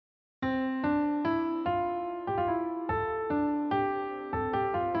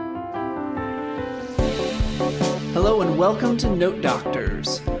welcome to Note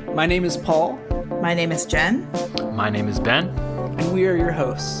Doctors. My name is Paul. My name is Jen. My name is Ben. And we are your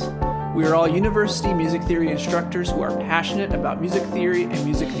hosts. We are all university music theory instructors who are passionate about music theory and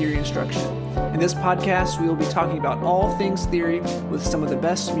music theory instruction. In this podcast, we will be talking about all things theory with some of the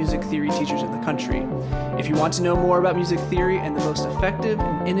best music theory teachers in the country. If you want to know more about music theory and the most effective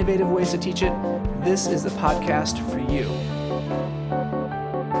and innovative ways to teach it, this is the podcast for you.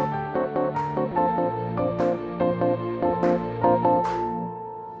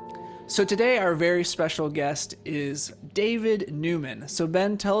 So today our very special guest is David Newman. So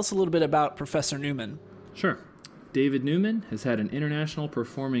Ben, tell us a little bit about Professor Newman. Sure. David Newman has had an international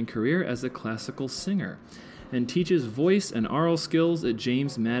performing career as a classical singer and teaches voice and aural skills at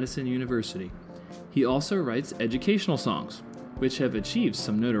James Madison University. He also writes educational songs, which have achieved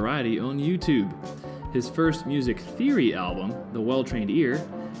some notoriety on YouTube. His first music theory album, The Well-Trained Ear,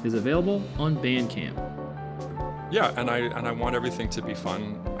 is available on Bandcamp. Yeah, and I want everything to be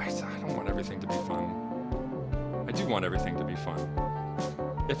fun. I don't want everything to be fun. I do want everything to be fun.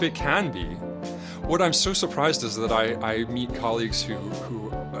 If it can be. What I'm so surprised is that I meet colleagues who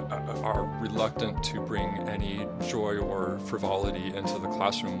are reluctant to bring any joy or frivolity into the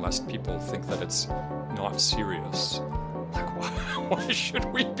classroom lest people think that it's not serious. Like, why should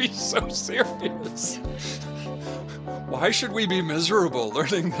we be so serious? Why should we be miserable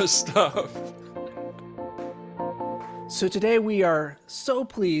learning this stuff? So today we are so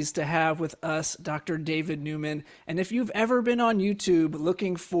pleased to have with us Dr. David Newman. And if you've ever been on YouTube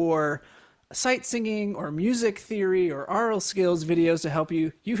looking for sight singing or music theory or aural skills videos to help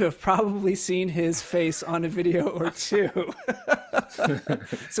you, you have probably seen his face on a video or two.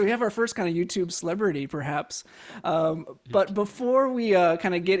 So we have our first kind of YouTube celebrity, perhaps. But before we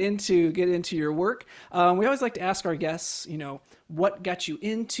kind of get into your work, we always like to ask our guests, what got you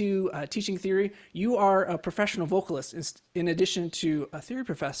into teaching theory? You are a professional vocalist in addition to a theory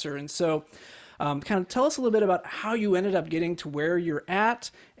professor. And so kind of tell us a little bit about how you ended up getting to where you're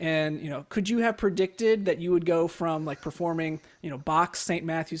at. And, could you have predicted that you would go from like performing, Bach's St.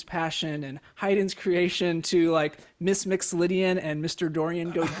 Matthew's Passion and Haydn's Creation to like Miss Mixolydian and Mr.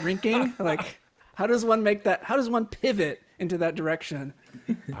 Dorian Go Drinking? Like, how does one make that? How does one pivot into that direction?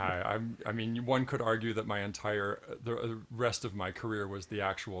 I mean, one could argue that the rest of my career was the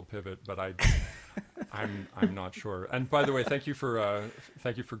actual pivot, but I'm not sure. And by the way, thank you for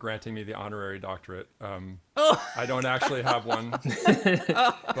granting me the honorary doctorate. I don't actually have one,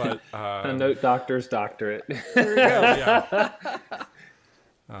 but a Note Doctor's doctorate. There we go.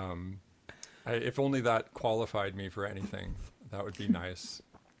 Yeah. If only that qualified me for anything, that would be nice.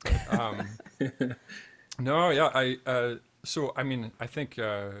 But, no, yeah, so, I mean, I think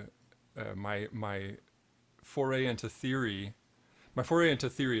my foray into theory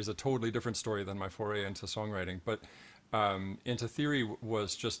is a totally different story than my foray into songwriting. But into theory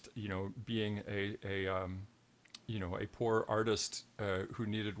was just, being a poor artist who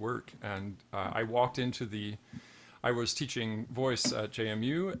needed work. And I was teaching voice at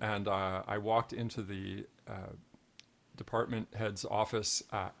JMU, and I walked into the department head's office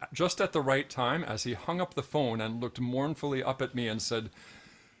just at the right time as he hung up the phone and looked mournfully up at me and said,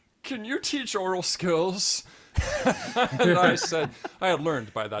 "Can you teach aural skills?" And I said, I had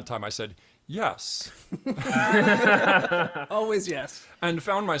learned by that time, I said, "Yes." Always yes. And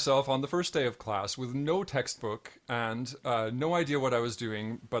found myself on the first day of class with no textbook and no idea what I was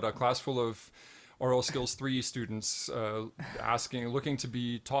doing, but a class full of Aural Skills 3 students looking to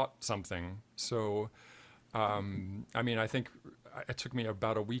be taught something. So I think it took me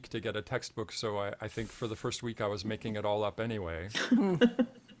about a week to get a textbook, so I think for the first week I was making it all up anyway.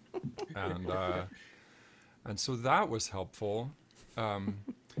 And so that was helpful. And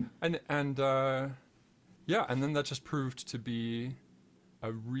then that just proved to be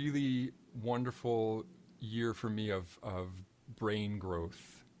a really wonderful year for me of brain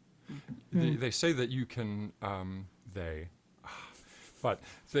growth. They say that you can, but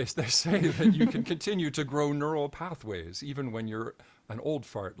they say that you can continue to grow neural pathways even when you're an old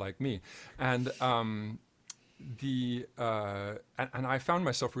fart like me. And and I found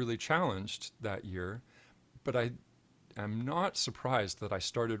myself really challenged that year, but I am not surprised that I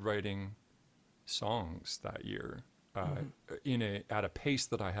started writing songs that year at a pace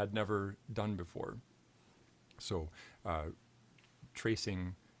that I had never done before. So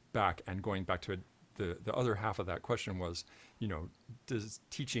tracing back and going back to the other half of that question was, does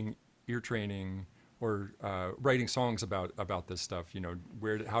teaching ear training or writing songs about this stuff,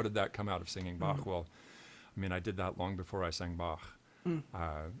 how did that come out of singing Bach? Well, I mean, I did that long before I sang Bach.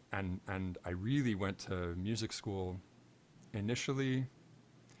 And I really went to music school initially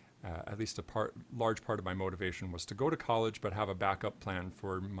at least large part of my motivation was to go to college, but have a backup plan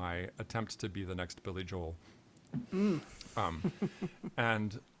for my attempt to be the next Billy Joel.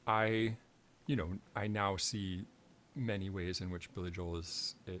 And I now see many ways in which Billy Joel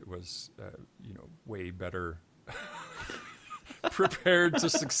was way better prepared to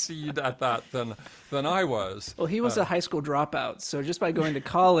succeed at that than I was. Well, he was a high school dropout, so just by going to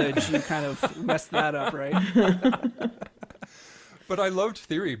college, you kind of messed that up, right? But I loved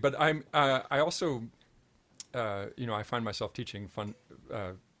theory. But I also, I find myself teaching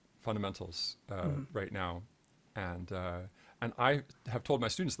fundamentals right now, and I have told my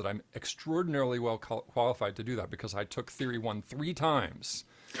students that I'm extraordinarily well qualified to do that because I took Theory 1 3 times.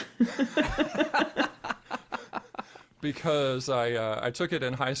 Because I took it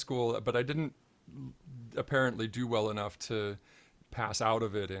in high school, but I didn't apparently do well enough to pass out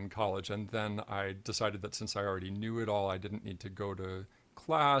of it in college. And then I decided that since I already knew it all, I didn't need to go to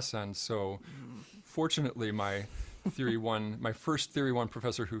class. And so fortunately, my first Theory 1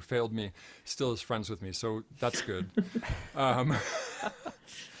 professor who failed me still is friends with me. So that's good. So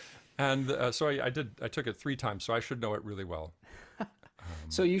I took it 3 times, so I should know it really well.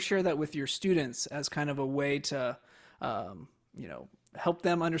 So you share that with your students as kind of a way to, help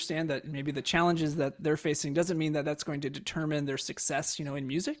them understand that maybe the challenges that they're facing doesn't mean that that's going to determine their success, in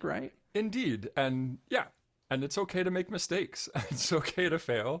music, right? Indeed. And yeah, and it's okay to make mistakes. It's okay to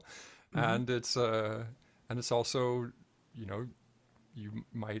fail. And it's also, you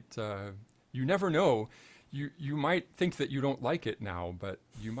might, you never know. You might think that you don't like it now, but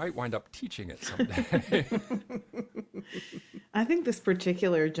you might wind up teaching it someday. I think this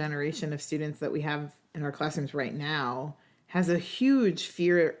particular generation of students that we have in our classrooms right now has a huge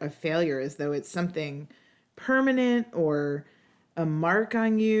fear of failure, as though it's something permanent or a mark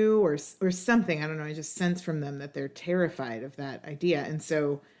on you or something. I don't know. I just sense from them that they're terrified of that idea. And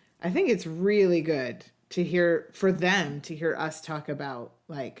so I think it's really good for them to hear us talk about,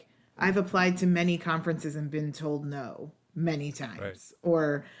 like, I've applied to many conferences and been told no many times. Right.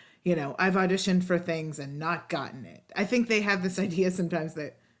 Or, I've auditioned for things and not gotten it. I think they have this idea sometimes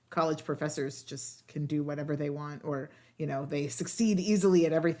that college professors just can do whatever they want, or, they succeed easily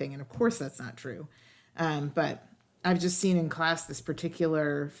at everything. And of course that's not true. But I've just seen in class this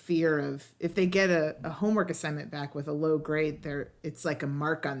particular fear of, if they get a homework assignment back with a low grade, it's like a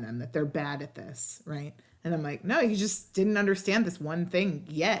mark on them that they're bad at this, right? And I'm like, no, you just didn't understand this one thing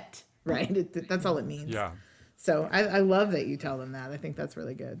yet, right? That's all it means. Yeah. So I love that you tell them that. I think that's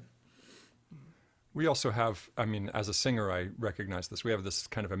really good. We also have, as a singer, I recognize this. We have this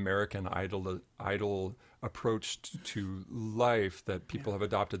kind of American Idol approach to life that people have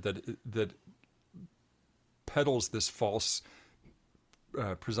adopted that peddles this false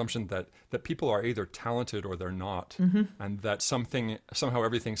presumption that people are either talented or they're not, and that somehow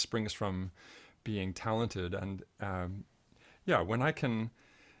everything springs from being talented. And when I can,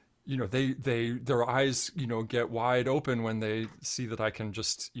 their eyes, get wide open when they see that I can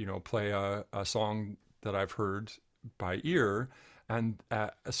just, play a song that I've heard by ear. And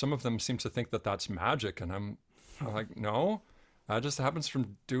some of them seem to think that that's magic. And I'm like, no, that just happens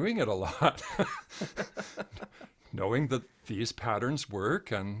from doing it a lot. Knowing that these patterns work,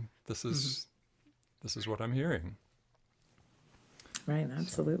 and this is what I'm hearing. Right,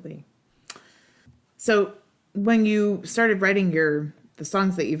 absolutely. So when you started writing the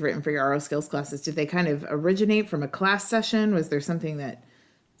songs that you've written for your oral skills classes, did they kind of originate from a class session? Was there something that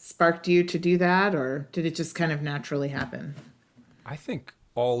sparked you to do that, or did it just kind of naturally happen? I think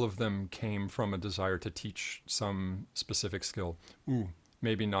all of them came from a desire to teach some specific skill.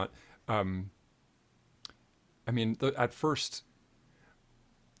 Maybe not. At first,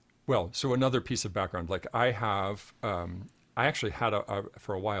 so another piece of background, like I actually had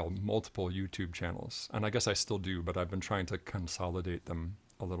for a while multiple YouTube channels, and I guess I still do, but I've been trying to consolidate them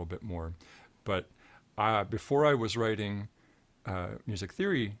a little bit more. But before I was writing music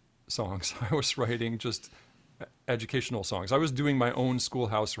theory songs, I was writing just educational songs. I was doing my own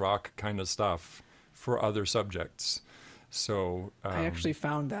schoolhouse rock kind of stuff for other subjects. So I actually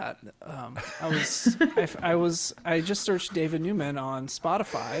found that I just searched David Newman on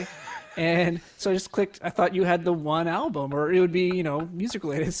Spotify, and so I just clicked. I thought you had the one album, or it would be music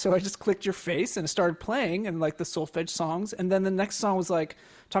related. So I just clicked your face and started playing, and like the solfege songs, and then the next song was like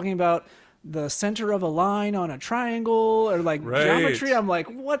talking about the center of a line on a triangle, or like geometry. I'm like,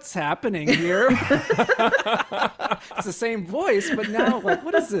 what's happening here? It's the same voice, but now like,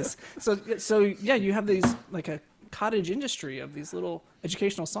 what is this? So yeah, you have these like a cottage industry of these little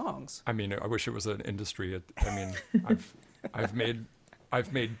educational songs. I wish it was an industry. I've made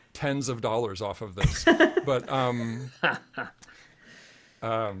tens of dollars off of this, but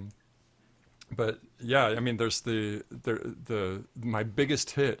But yeah, I mean, there's my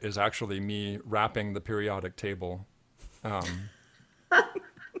biggest hit is actually me rapping the periodic table.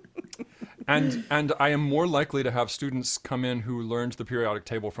 And I am more likely to have students come in who learned the periodic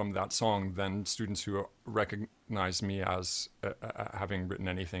table from that song than students who recognize me as having written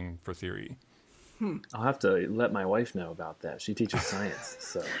anything for theory. I'll have to let my wife know about that. She teaches science,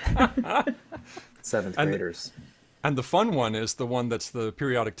 so seventh graders. And the fun one is the one that's the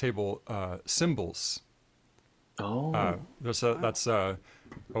periodic table symbols. Oh, I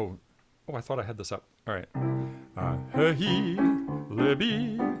thought I had this up. All right. He,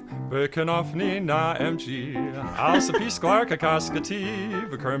 Libby, Bekenofni na MG, Alsapi Sklarka Kaskati,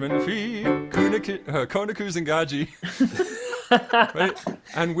 Bekerman Fee, Konakus and Gaji. Right?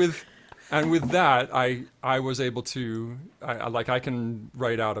 And with that, I was able to, I can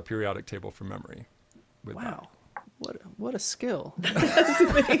write out a periodic table from memory. With Wow. What a skill. That's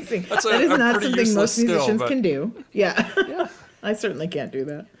amazing. That is not pretty something useless most musicians skill, can do. Yeah. I certainly can't do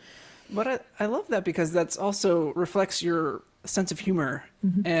that. But I love that because that's also reflects your sense of humor.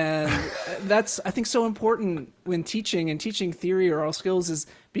 Mm-hmm. And that's, I think, so important when teaching theory or oral skills is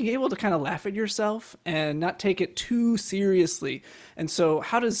being able to kind of laugh at yourself and not take it too seriously. And so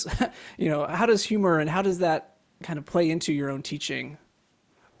how does humor and how does that kind of play into your own teaching?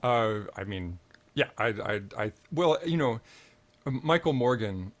 I mean, yeah, well, Michael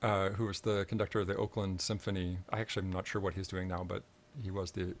Morgan, who was the conductor of the Oakland Symphony, I actually am not sure what he's doing now, but he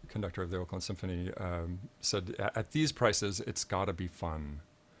was the conductor of the Oakland Symphony, said, at these prices, it's got to be fun.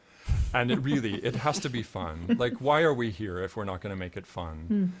 And it has to be fun. Like, why are we here if we're not going to make it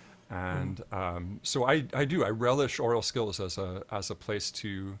fun? And so I relish oral skills as a place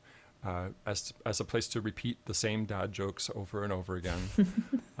to as a place to repeat the same dad jokes over and over again.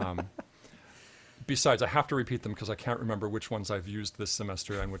 Besides, I have to repeat them because I can't remember which ones I've used this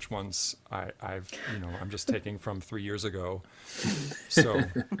semester and which ones I'm just taking from 3 years ago. So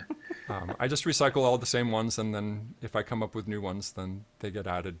I just recycle all the same ones, and then if I come up with new ones, then they get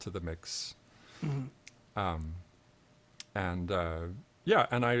added to the mix. Mm-hmm. And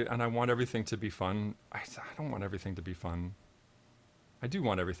I want everything to be fun. I don't want everything to be fun. I do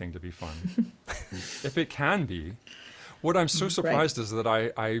want everything to be fun, if it can be. What I'm so surprised is that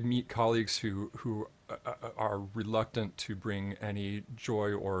I meet colleagues who are reluctant to bring any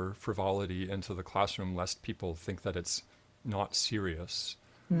joy or frivolity into the classroom lest people think that it's not serious.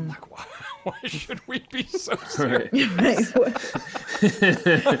 Like, why should we be so serious?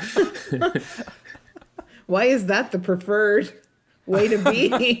 Why is that the preferred way to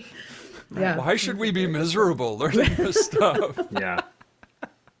be? Yeah. Why should we be miserable learning this stuff? yeah.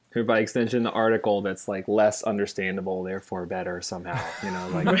 Or by extension, the article that's like less understandable, therefore better somehow.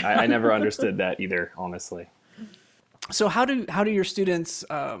 Like I never understood that either, honestly. So how do your students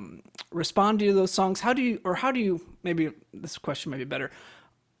respond to those songs? How do you maybe this question might be better.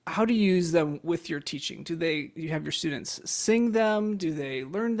 How do you use them with your teaching? Do you have your students sing them? Do they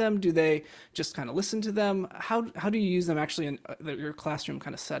learn them? Do they just kind of listen to them? How do you use them actually in your classroom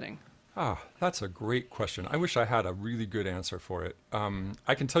kind of setting? That's a great question. I wish I had a really good answer for it.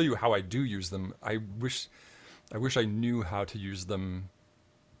 I can tell you how I do use them. I wish I knew how to use them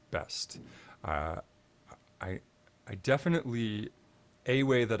best. I definitely, a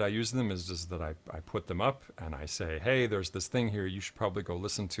way that I use them is just that I put them up and I say, hey, there's this thing here. You should probably go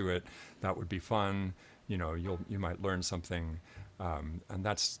listen to it. That would be fun. You might learn something. And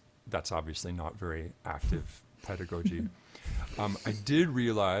that's obviously not very active pedagogy. I did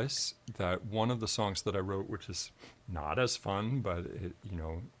realize that one of the songs that I wrote, which is not as fun, but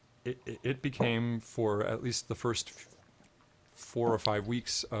it became, for at least the first 4 or 5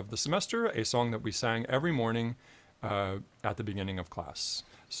 weeks of the semester, a song that we sang every morning at the beginning of class.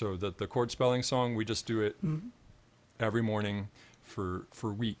 So the chord spelling song, we just do it every morning for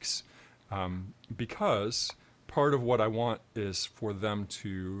weeks, because part of what I want is for them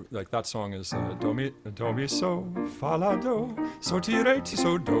to, like, that song is do mi so fa la do so ti re ti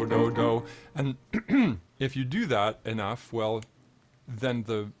so do do do, and if you do that enough, well, then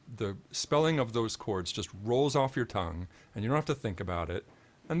the spelling of those chords just rolls off your tongue and you don't have to think about it.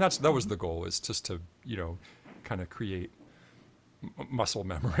 And that was the goal, is just to kind of create muscle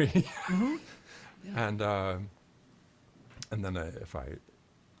memory. Yeah. And then if I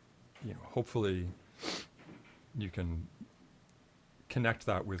hopefully you can connect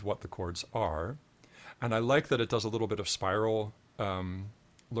that with what the chords are. And I like that it does a little bit of spiral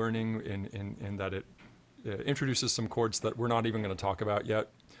learning in that it introduces some chords that we're not even going to talk about yet.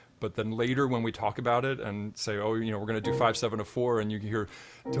 But then later when we talk about it and say, we're going to do 5, 7, or 4, and you can hear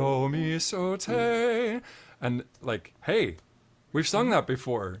do, mi, so, te, and like, hey, We've sung that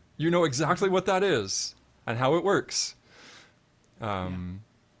before. You know exactly what that is and how it works. And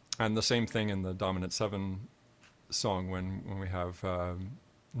the same thing in the dominant 7 song when we have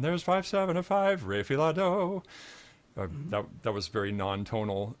there's 5 7 and 5 re fi la do. That was very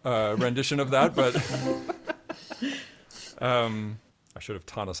non-tonal rendition of that, but I should have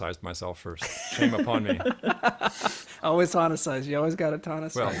tonicized myself first. Shame upon me. Always tonicize. You always got to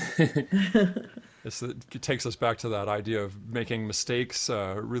tonicize. Well, it takes us back to that idea of making mistakes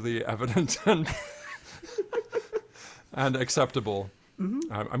really evident and acceptable.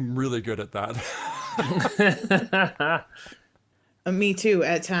 I'm really good at that. Me too,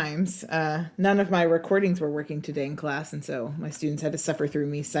 at times. None of my recordings were working today in class, and so my students had to suffer through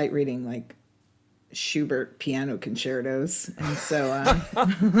me sight reading like Schubert piano concertos. And so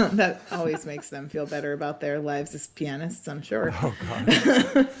that always makes them feel better about their lives as pianists, I'm sure. Oh,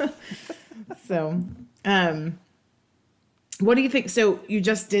 God. So, what do you think? So you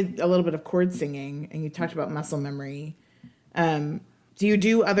just did a little bit of chord singing, and you talked about muscle memory. Do you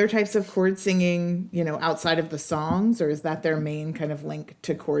do other types of chord singing, outside of the songs, or is that their main kind of link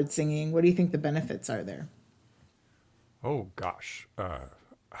to chord singing? What do you think the benefits are there? Oh, gosh.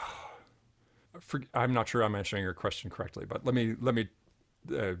 I'm not sure I'm answering your question correctly, but let me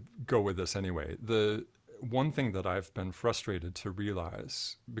go with this anyway. The one thing that I've been frustrated to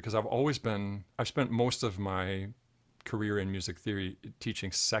realize, because I've spent most of my career in music theory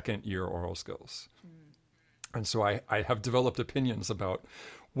teaching second-year oral skills. And so I have developed opinions about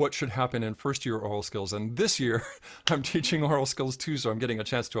what should happen in first-year oral skills. And this year, I'm teaching oral skills too, so I'm getting a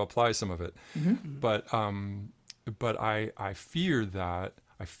chance to apply some of it. But I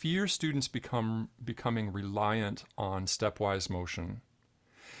fear students becoming reliant on stepwise motion.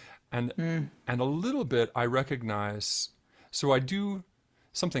 And a little bit I recognize, so I do,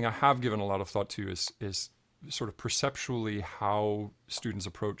 something I have given a lot of thought to is sort of perceptually how students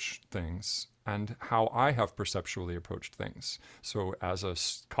approach things and how I have perceptually approached things. So as a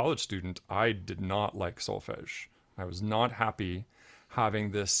college student, I did not like solfege. I was not happy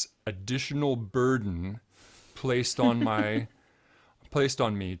having this additional burden placed on me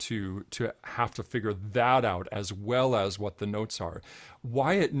to have to figure that out as well as what the notes are.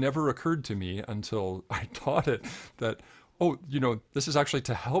 Why it never occurred to me until I taught it that, this is actually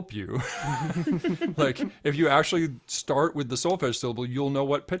to help you. Like, if you actually start with the solfege syllable, you'll know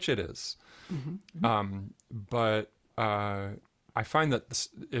what pitch it is. But I find that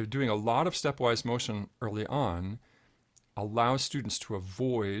doing a lot of stepwise motion early on allows students to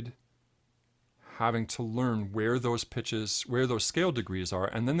avoid having to learn where those pitches, where those scale degrees are,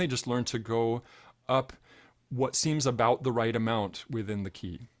 and then they just learn to go up what seems about the right amount within the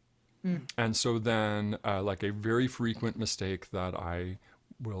key. And so then, like a very frequent mistake that I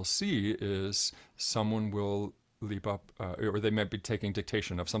will see is someone will leap up, or they might be taking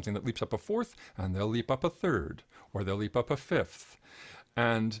dictation of something that leaps up a fourth, and they'll leap up a third, or they'll leap up a fifth,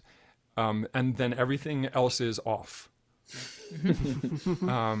 and then everything else is off.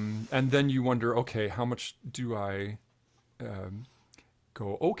 And then you wonder, okay, how much do I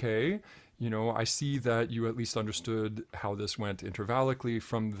go, okay, I see that you at least understood how this went intervallically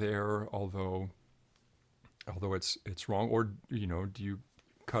from there, although it's wrong, or, do you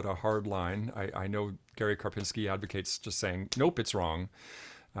cut a hard line? I know Gary Karpinski advocates just saying, nope, it's wrong.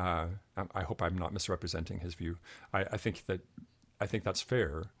 I hope I'm not misrepresenting his view. I think that's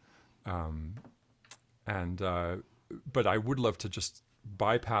fair. But I would love to just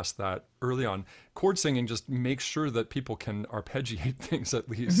bypass that early on. Chord singing just makes sure that people can arpeggiate things at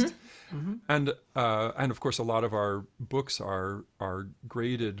least. And of course, a lot of our books are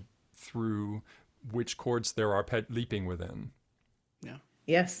graded through which chords they're leaping within. Yeah.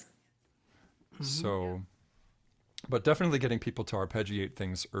 Yes. So, but definitely getting people to arpeggiate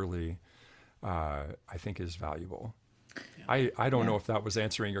things early, I think is valuable. I don't know if that was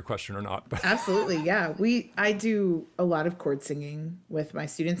answering your question or not, but Absolutely. Yeah. I do a lot of chord singing with my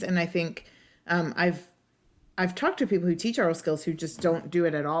students. And I think, I've talked to people who teach oral skills who just don't do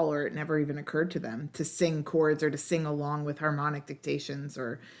it at all, or it never even occurred to them to sing chords or to sing along with harmonic dictations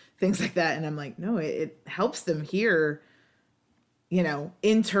or things like that. And I'm like, no, it helps them hear,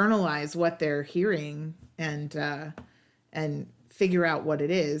 internalize what they're hearing and figure out what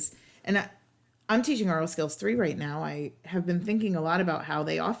it is. And I'm teaching Oral Skills 3 right now. I have been thinking a lot about how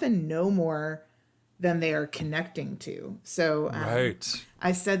they often know more than they are connecting to. So right.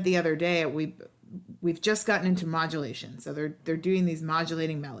 I said the other day, we've just gotten into modulation. So they're doing these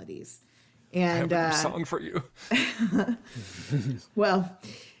modulating melodies. And I have a song for you. Well,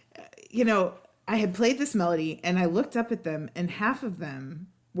 I had played this melody and I looked up at them, and half of them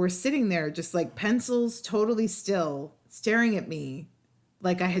were sitting there just like pencils totally still, staring at me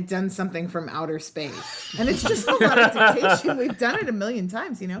like I had done something from outer space. And it's just a lot of dictation. We've done it a million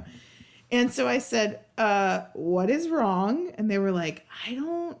times, you know? And so I said, what is wrong? And they were like, I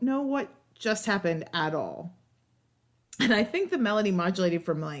don't know what just happened at all. And I think the melody modulated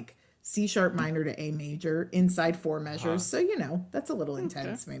from like C sharp minor to A major inside 4 measures. So, you know, that's a little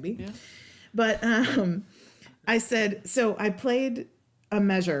intense maybe. Yeah. But I said, so I played a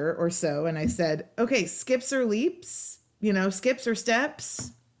measure or so and I said, okay, skips or leaps, you know, skips or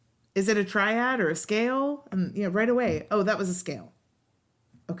steps. Is it a triad or a scale? And, you know, right away, oh, that was a scale.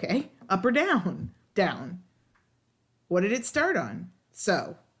 Okay. Up or down? Down. What did it start on?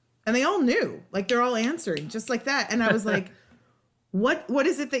 So. And they all knew. Like, they're all answering just like that. And I was like, what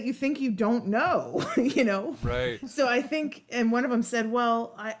is it that you think you don't know? You know? Right. So I think, and one of them said,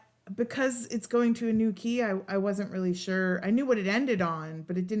 well, because it's going to a new key, I wasn't really sure. I knew what it ended on,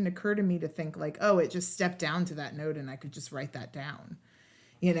 but it didn't occur to me to think like, oh, it just stepped down to that note and I could just write that down.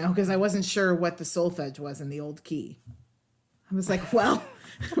 You know, because I wasn't sure what the solfege was in the old key. I was like, well,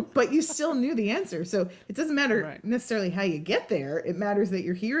 but you still knew the answer. So it doesn't matter necessarily how you get there. It matters that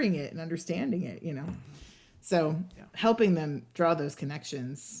you're hearing it and understanding it, you know. So helping them draw those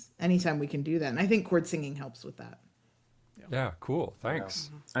connections anytime we can do that. And I think chord singing helps with that. Yeah, cool. Thanks.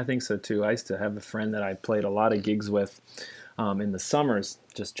 I think so too. I used to have a friend that I played a lot of gigs with in the summers,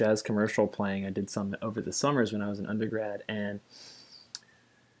 just jazz commercial playing. I did some over the summers when I was an undergrad, and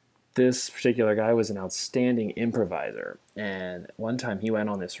this particular guy was an outstanding improviser. And one time he went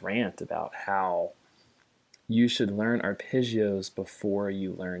on this rant about how you should learn arpeggios before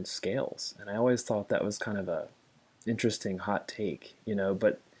you learn scales. And I always thought that was kind of a interesting hot take, you know,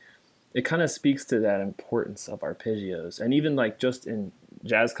 but it kind of speaks to that importance of arpeggios. And even like just in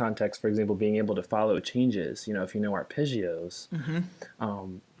jazz context, for example, being able to follow changes, you know, if you know arpeggios,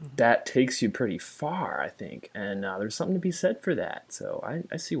 that takes you pretty far, I think. And there's something to be said for that. So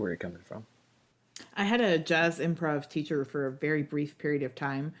I see where you're coming from. I had a jazz improv teacher for a very brief period of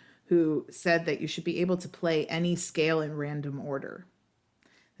time who said that you should be able to play any scale in random order.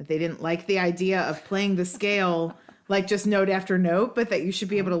 That they didn't like the idea of playing the scale like just note after note, but that you should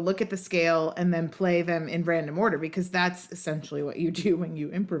be able to look at the scale and then play them in random order, because that's essentially what you do when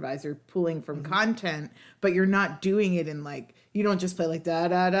you improvise. You're pulling from content, but you're not doing it in like, you don't just play like da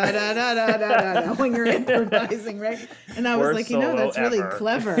da da da da da da da when you're improvising, right? And I was like, you know, that's really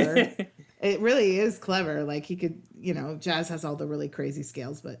clever. It really is clever. Like he could, you know, jazz has all the really crazy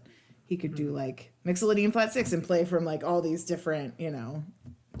scales, but he could do like Mixolydian flat 6 and play from like all these different, you know,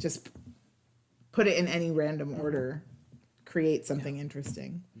 just put it in any random order, create something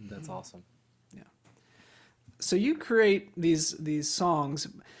interesting. That's awesome. Yeah. So you create these songs,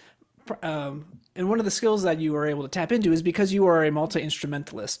 and one of the skills that you are able to tap into is because you are a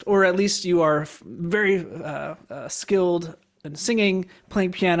multi-instrumentalist, or at least you are very skilled in singing,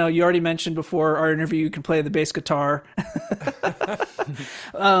 playing piano. You already mentioned before our interview you can play the bass guitar.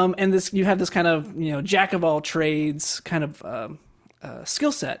 And this, you have this kind of, you know, jack of all trades kind of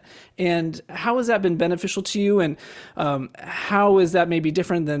skill set. And how has that been beneficial to you? And how is that maybe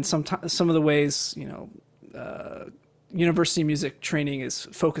different than some of the ways, you know, university music training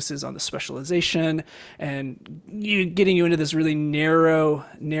focuses on the specialization and getting you into this really narrow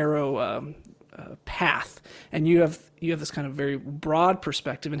path, and you have this kind of very broad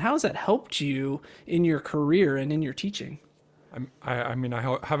perspective. And how has that helped you in your career and in your teaching? I mean,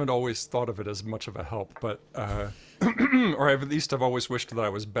 I haven't always thought of it as much of a help, but or at least I've always wished that I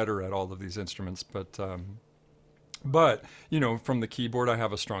was better at all of these instruments. But you know, from the keyboard, I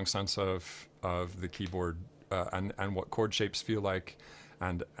have a strong sense of the keyboard and what chord shapes feel like,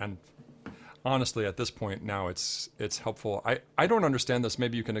 and honestly, at this point now, it's helpful. I don't understand this.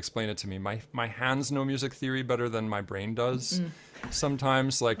 Maybe you can explain it to me. My hands know music theory better than my brain does.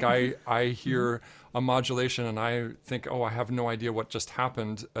 Sometimes, like I hear a modulation and I think, oh, I have no idea what just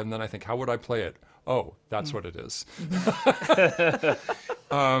happened, and then I think, how would I play it? Oh, that's what it is.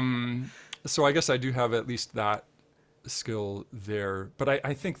 So I guess I do have at least that skill there. But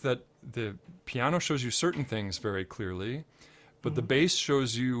I think that the piano shows you certain things very clearly, but the bass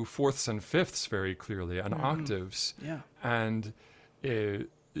shows you fourths and fifths very clearly, and octaves. Yeah. And it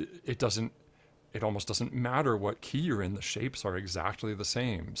almost doesn't matter what key you're in. The shapes are exactly the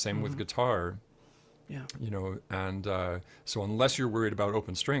same. Same with guitar. Yeah. You know, and so unless you're worried about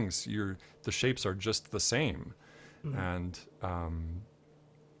open strings, the shapes are just the same. And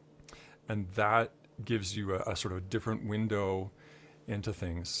that gives you a sort of different window into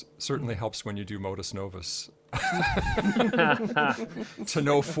things. Certainly helps when you do modus novus. To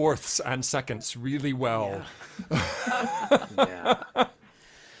know fourths and seconds really well. Yeah.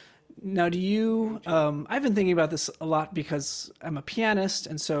 Now, do you? I've been thinking about this a lot because I'm a pianist,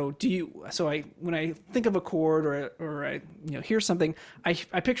 and so do you. So when I think of a chord or I hear something, I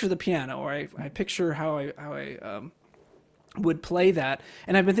picture the piano, or I picture how I would play that,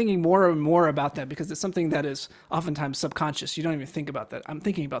 and I've been thinking more and more about that because it's something that is oftentimes subconscious. You don't even think about that. I'm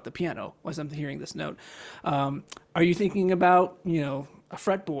thinking about the piano as I'm hearing this note. Are you thinking about a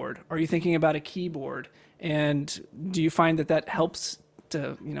fretboard? Are you thinking about a keyboard? And do you find that helps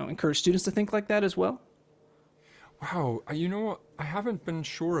to encourage students to think like that as well? Wow, I haven't been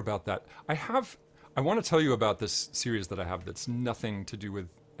sure about that. I want to tell you about this series that I have that's nothing to do with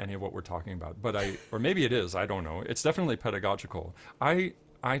any of what we're talking about, or maybe it is, I don't know. It's definitely pedagogical. I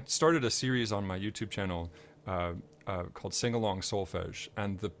started a series on my YouTube channel called Sing Along Solfege,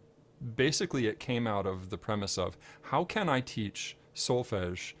 and basically it came out of the premise of how can I teach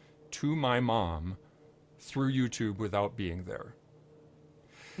solfege to my mom through YouTube without being there?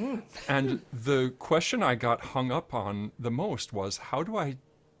 And the question I got hung up on the most was, how do I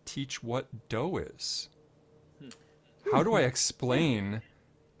teach what do is? How do I explain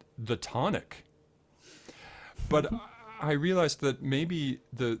the tonic? But I realized that maybe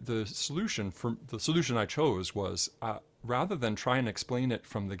the solution I chose was, rather than try and explain it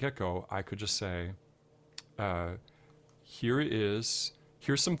from the get-go, I could just say, here's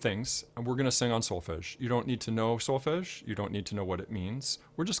some things, and we're going to sing on solfege. You don't need to know solfege. You don't need to know what it means.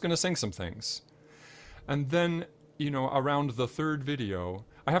 We're just going to sing some things. And then, around the third video,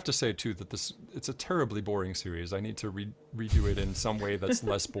 I have to say, too, that it's a terribly boring series. I need to redo it in some way that's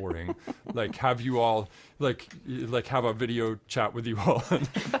less boring. Like, have you all, like have a video chat with you all,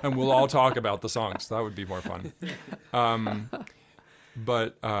 and we'll all talk about the songs. That would be more fun.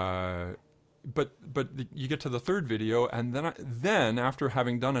 But you get to the third video, and then after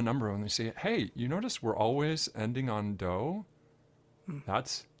having done a number of them, they say, hey, you notice we're always ending on do?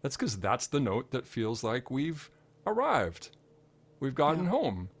 That's because that's the note that feels like we've arrived. We've gotten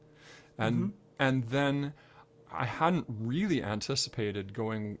home. And then I hadn't really anticipated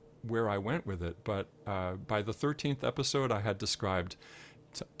going where I went with it, but by the 13th episode, I had described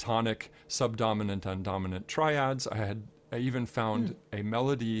tonic, subdominant, and dominant triads. I even found a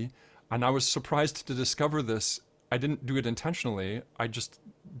melody. And I was surprised to discover this. I didn't do it intentionally. I just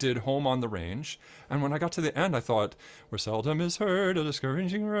did Home on the Range. And when I got to the end, I thought, where seldom is heard a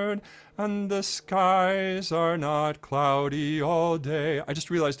discouraging word, and the skies are not cloudy all day. I just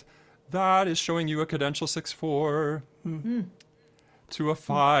realized that is showing you a cadential 6/4 to a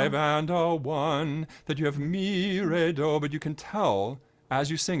 5 and a 1, that you have mi, re, do, but you can tell as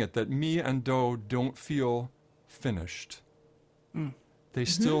you sing it that mi and do don't feel finished. They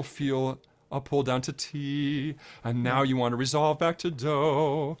still feel a pull down to T, and now you want to resolve back to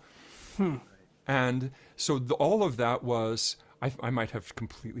Do. And so all of that was, I might have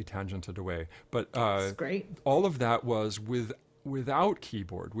completely tangented away, but That's great. all of that was without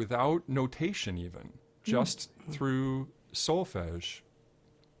keyboard, without notation even, just through solfege.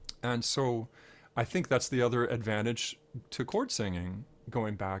 And so I think that's the other advantage to chord singing,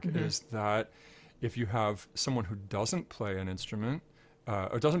 going back, is that if you have someone who doesn't play an instrument,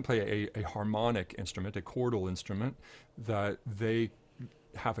 or doesn't play a harmonic instrument, a chordal instrument, that they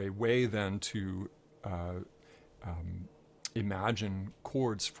have a way then to imagine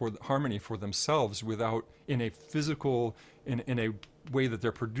chords for harmony for themselves without, in a physical, in a way that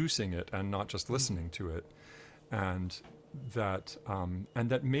they're producing it and not just listening to it. And that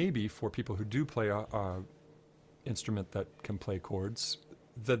maybe for people who do play a instrument that can play chords,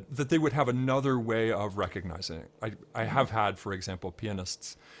 that they would have another way of recognizing it. I have had, for example,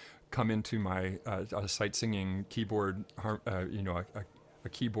 pianists come into my sight singing keyboard, a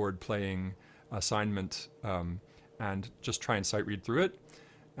keyboard playing assignment, and just try and sight read through it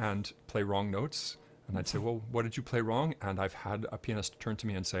and play wrong notes. And I'd say, well, what did you play wrong? And I've had a pianist turn to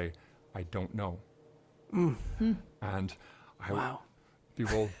me and say, I don't know. And I would be,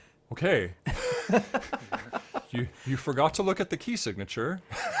 well, okay. You forgot to look at the key signature.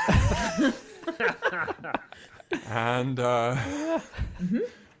 And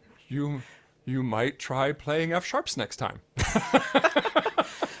you might try playing F sharps next time.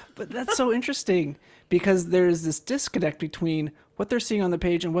 But that's so interesting because there's this disconnect between what they're seeing on the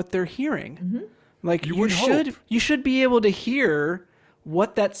page and what they're hearing. Like you should be able to hear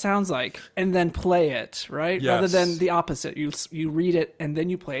what that sounds like and then play it, right? Yes. Rather than the opposite. You read it and then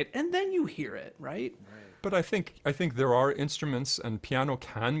you play it and then you hear it, right? But I think there are instruments, and piano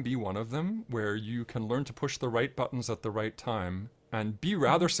can be one of them, where you can learn to push the right buttons at the right time and be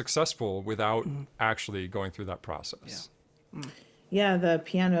rather successful without actually going through that process. Yeah,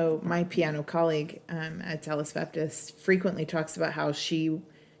 my piano colleague at Dallas Baptist frequently talks about how she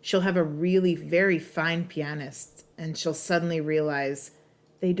she'll have a really very fine pianist and she'll suddenly realize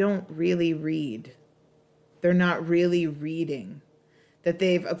they don't really read. They're not really reading, that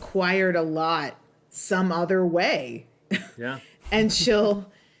they've acquired a lot some other way. Yeah. And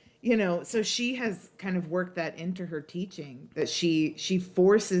she'll, so she has kind of worked that into her teaching, that she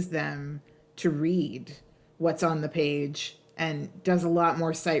forces them to read what's on the page and does a lot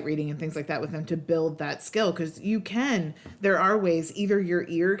more sight reading and things like that with them to build that skill. Because there are ways, either your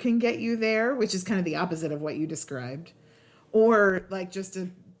ear can get you there, which is kind of the opposite of what you described, or like just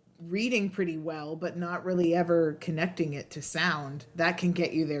reading pretty well, but not really ever connecting it to sound. That can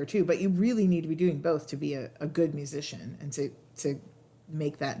get you there too. But you really need to be doing both to be a good musician and to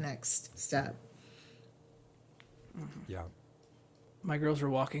make that next step. Yeah. My girls were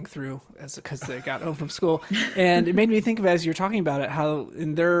walking through because they got home from school, and it made me think of, as you're talking about it, how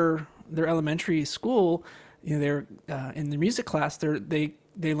in their elementary school, they're in the music class, they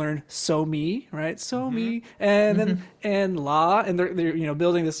learn so mi, right? So mi, and then and la, and they're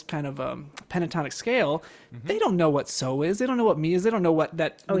building this kind of pentatonic scale. They don't know what so is. They don't know what mi is. They don't know what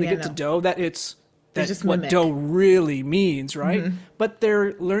that when they get to do, that it's that's what do really means, right? But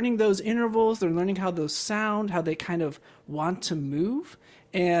they're learning those intervals. They're learning how those sound, how they kind of want to move,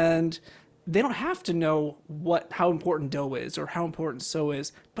 and they don't have to know how important do is or how important so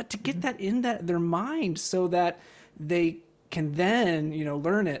is, but to get that in their mind so that they can then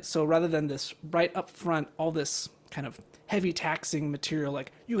learn it. So rather than this right up front, all this kind of heavy taxing material,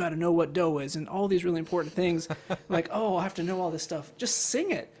 like you got to know what do is and all these really important things, like, oh, I have to know all this stuff. Just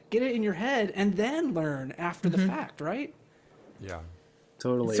sing it, get it in your head, and then learn after the fact, right? Yeah.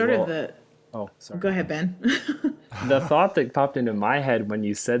 Totally. Oh, sorry. Go ahead, Ben. The thought that popped into my head when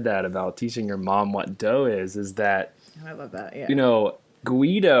you said that about teaching your mom what do is that, I love that. Yeah.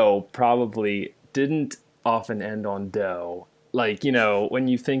 Guido probably didn't often end on do. Like, when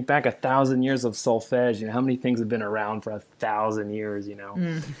you think back 1,000 years of solfege, how many things have been around for 1,000 years,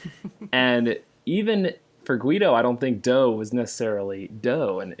 And even for Guido, I don't think do was necessarily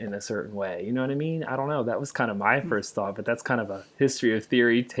do in a certain way. You know what I mean? I don't know. That was kind of my first thought, but that's kind of a history of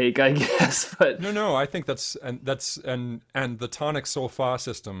theory take, I guess. But no, I think that's the tonic sol fa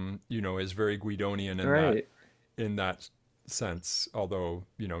system, is very Guidonian in that sense, although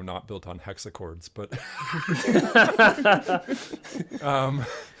not built on hexachords, but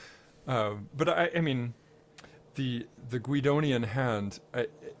but I mean the Guidonian hand,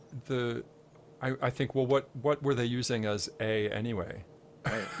 I think, well, what were they using as A anyway?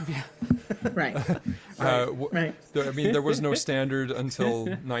 Right. Yeah. Right. Right. I mean, there was no standard until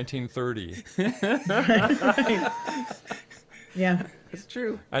 1930. Right. Yeah, it's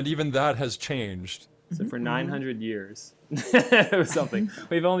true. And even that has changed. So for 900 years, or something,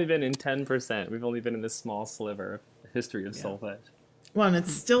 we've only been in 10%. We've only been in this small sliver of history of solfege. Well, and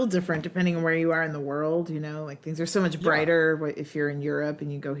it's still different depending on where you are in the world, like things are so much brighter. If you're in Europe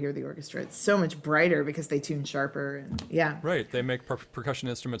and you go hear the orchestra, it's so much brighter because they tune sharper. And Right. They make percussion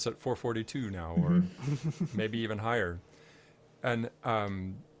instruments at 442 now, or maybe even higher. And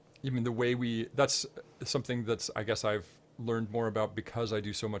even the way that's something that's, I guess, I've learned more about because I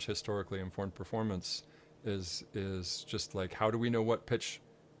do so much historically informed performance is just like, how do we know what pitch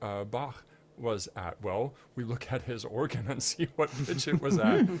Bach was at? Well, we look at his organ and see what pitch it was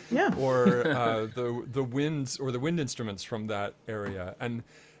at. Yeah. Or the winds or the wind instruments from that area. And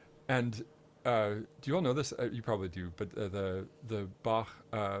do you all know this? You probably do, but the Bach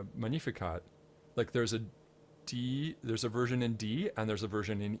Magnificat, like there's a version in D and there's a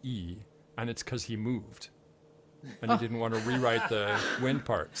version in E, and it's because he moved and he didn't want to rewrite the wind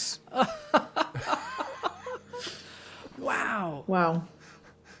parts. Wow.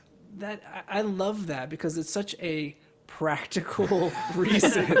 That I love that because it's such a practical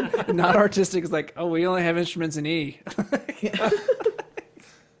reason, not artistic. It's like, oh, we only have instruments in E. Yeah.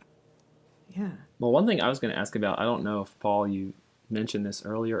 Well, one thing I was going to ask about, I don't know if, Paul, you mentioned this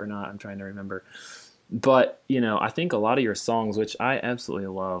earlier or not. I'm trying to remember. But, I think a lot of your songs, which I absolutely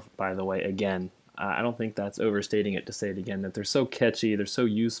love, by the way, again, I don't think that's overstating it to say it again, that they're so catchy, they're so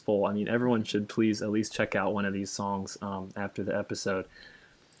useful. I mean, everyone should please at least check out one of these songs after the episode.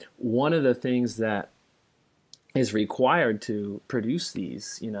 One of the things that is required to produce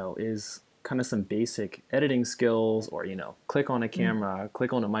these, is kind of some basic editing skills, or, click on a camera,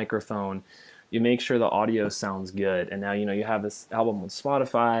 click on a microphone, you make sure the audio sounds good. And now, you have this album on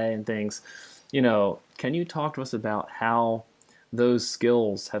Spotify and things, can you talk to us about how those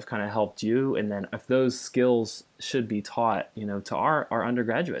skills have kind of helped you, and then if those skills should be taught, to our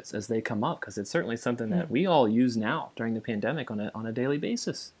undergraduates as they come up, because it's certainly something that we all use now during the pandemic on a daily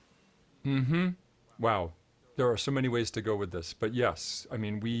basis. Wow. there are so many ways to go with this, but yes, I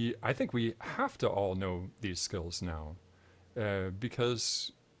mean, I think we have to all know these skills now,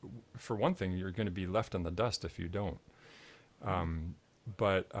 because for one thing, you're going to be left in the dust if you don't.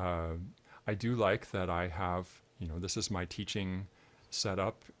 But I do like that I have, this is my teaching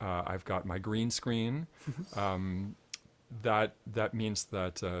setup. I've got my green screen. That means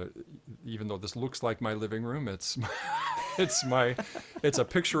that even though this looks like my living room, it's a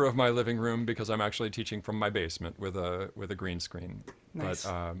picture of my living room because I'm actually teaching from my basement with a green screen. Nice.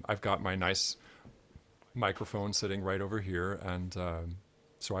 But I've got my nice microphone sitting right over here, and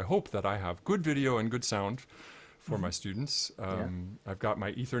so I hope that I have good video and good sound for my students. I've got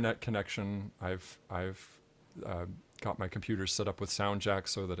my Ethernet connection. I've got my computer set up with sound jack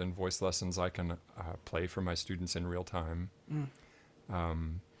so that in voice lessons I can play for my students in real time,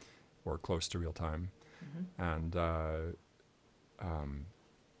 or close to real time. And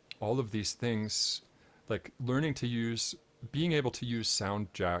all of these things, like being able to use sound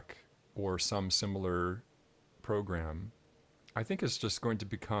jack or some similar program, I think is just going to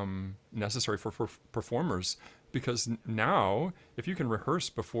become necessary for performers, because now if you can rehearse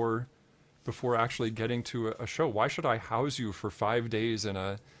before actually getting to a show, why should I house you for 5 days in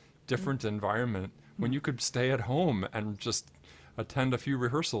a different environment when you could stay at home and just attend a few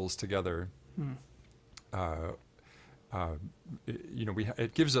rehearsals together?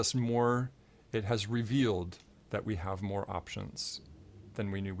 It gives us more. It has revealed that we have more options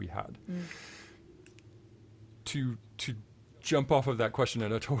than we knew we had. To jump off of that question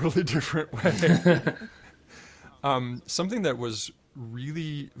in a totally different way, something that was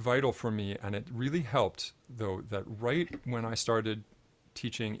really vital for me, and it really helped, though, that right when I started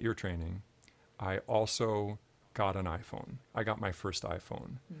teaching ear training, I also got an iPhone. I got my first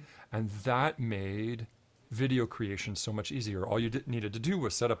iPhone. And that made video creation so much easier. All you needed to do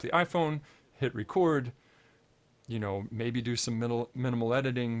was set up the iPhone, hit record, maybe do some minimal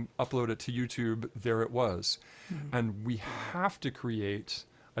editing, upload it to YouTube. There it was. And we have to create,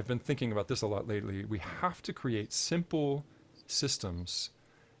 I've been thinking about this a lot lately, we have to create simple systems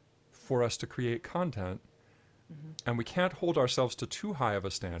for us to create content. And we can't hold ourselves to too high of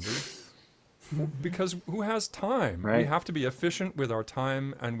a standard because who has time? Right. We have to be efficient with our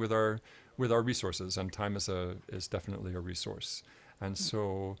time and with our resources, and time is definitely a resource. And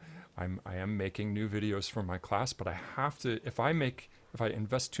so I am making new videos for my class, but I have to, if I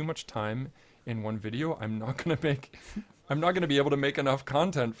invest too much time in one video, I'm not going to be able to make enough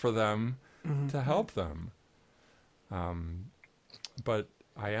content for them to help them. But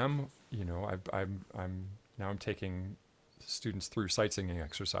I am, I'm taking students through sight singing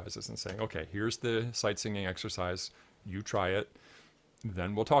exercises and saying, okay, here's the sight singing exercise, you try it,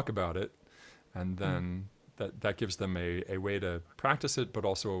 then we'll talk about it. And then that gives them a way to practice it, but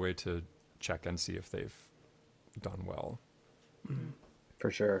also a way to check and see if they've done well.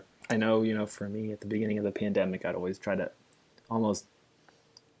 For sure. I know, for me at the beginning of the pandemic, I'd always try to almost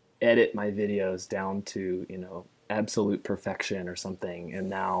edit my videos down to, absolute perfection or something. And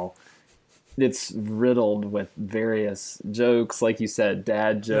now it's riddled with various jokes, like you said,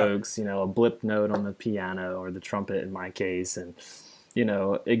 dad jokes, a blip note on the piano or the trumpet in my case. And,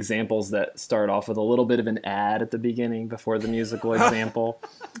 examples that start off with a little bit of an ad at the beginning before the musical example.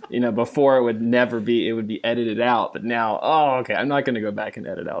 Before it would be edited out. But now, okay, I'm not going to go back and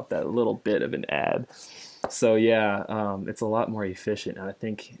edit out that little bit of an ad. So it's a lot more efficient. And I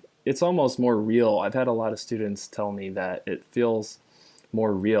think it's almost more real. I've had a lot of students tell me that it feels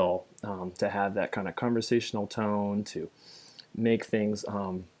more real to have that kind of conversational tone, to make things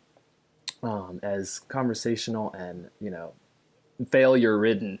as conversational and, failure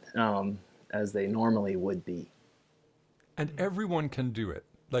ridden as they normally would be. And everyone can do it.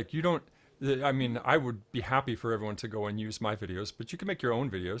 Like I would be happy for everyone to go and use my videos, but you can make your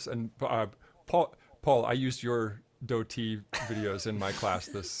own videos. And Paul, I used your Doti videos in my class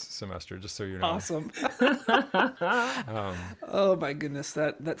this semester, just so you know. Awesome. Oh my goodness,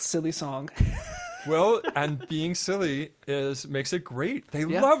 that silly song. Well, and being silly makes it great. They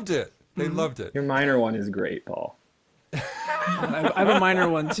loved it. They loved it. Your minor one is great, Paul. I have a minor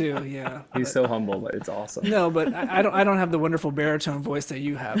one too. Yeah. He's so humble, but it's awesome. No, but I don't have the wonderful baritone voice that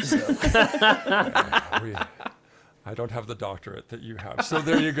you have. So. I don't have the doctorate that you have. So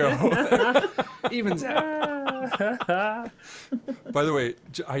there you go. Evens out. By the way,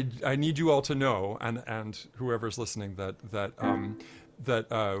 I need you all to know, and whoever's listening, that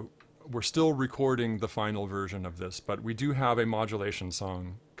we're still recording the final version of this, but we do have a modulation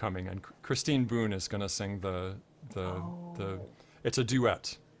song coming, and Christine Boone is going to sing the it's a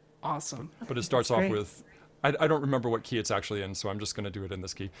duet. Awesome. But it starts off with, I don't remember what key it's actually in, so I'm just going to do it in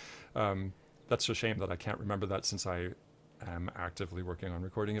this key. that's a shame that I can't remember that since I am actively working on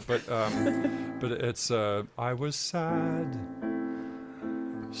recording it. But it's I was sad,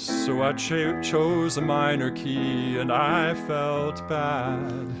 so I chose a minor key, and I felt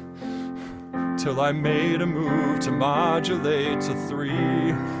bad till I made a move to modulate to 3.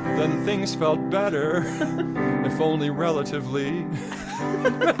 Then things felt better, if only relatively.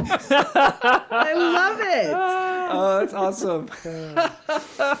 I love it. Oh, that's awesome.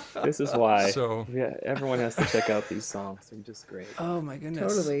 This is why So- everyone has to check out these songs. They're just great. Oh my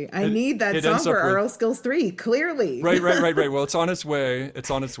goodness. Totally. I need that song ends up for with- RL Skills 3, clearly. Right. Well, it's on its way.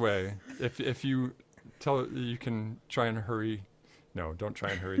 It's on its way. If you tell, you can try and hurry. No, don't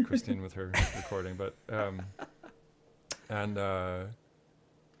try and hurry Christine with her recording. But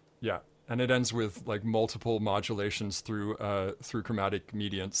yeah, and it ends with like multiple modulations through chromatic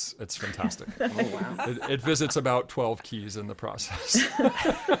mediants. It's fantastic. Oh wow. It visits about 12 keys in the process.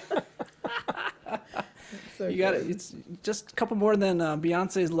 So You got good. it. It's just a couple more than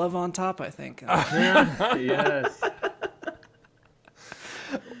Beyonce's "Love on Top," I think. Yes.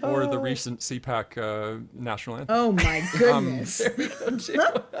 Or the recent CPAC national anthem. Oh my goodness.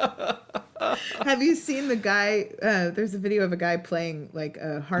 Have you seen the guy? There's a video of a guy playing like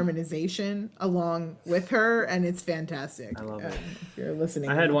a harmonization along with her, and it's fantastic. I love it. If you're listening,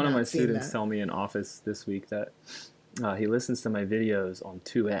 I and had you've one of not my seen students that. tell me in office this week that he listens to my videos on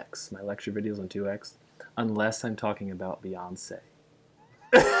 2x, my lecture videos on 2x, unless I'm talking about Beyonce.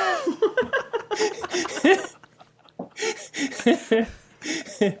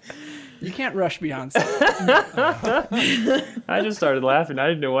 You can't rush Beyonce. I just started laughing. I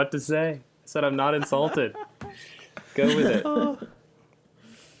didn't know what to say. I said I'm not insulted. Go with it.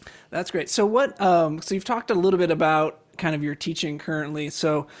 That's great. So what? So you've talked a little bit about kind of your teaching currently.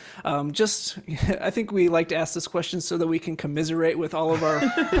 So just, I think we like to ask this question so that we can commiserate with all of our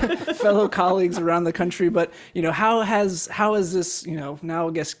fellow colleagues around the country. But how has this now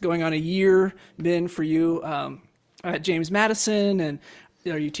I guess going on a year been for you at James Madison, and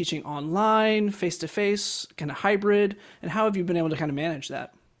are you teaching online, face to face, kind of hybrid, and how have you been able to kind of manage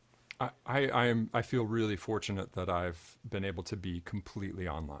that? I feel really fortunate that I've been able to be completely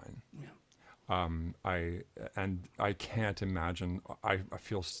online. Yeah. I can't imagine. I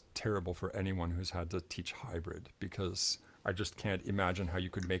feel terrible for anyone who's had to teach hybrid, because I just can't imagine how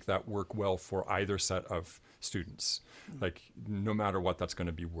you could make that work well for either set of students. Like, no matter what, that's going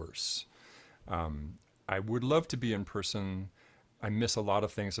to be worse. I would love to be in person. I miss a lot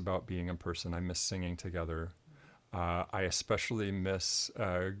of things about being in person. I miss singing together. I especially miss,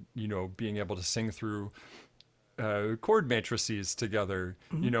 being able to sing through chord matrices together,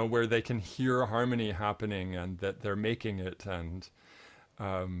 where they can hear harmony happening and that they're making it. And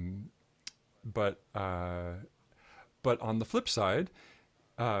but on the flip side,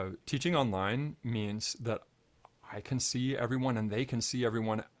 teaching online means that I can see everyone and they can see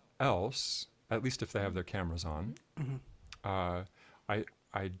everyone else, at least if they have their cameras on.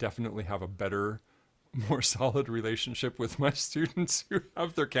 I definitely have a better, more solid relationship with my students who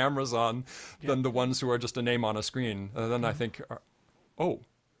have their cameras on than the ones who are just a name on a screen. And then I think, oh,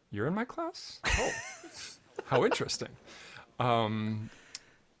 you're in my class? Oh, how interesting. And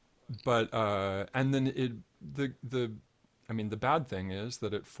then the bad thing is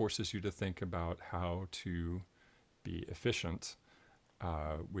that it forces you to think about how to be efficient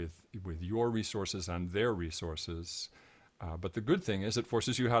with your resources and their resources. But the good thing is it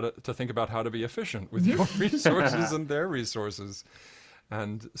forces you to think about how to be efficient with your resources and their resources.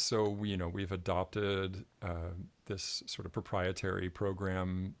 And so we've adopted this sort of proprietary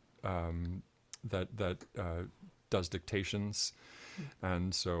program that does dictations.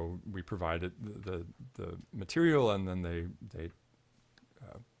 And so we provided the material, and then they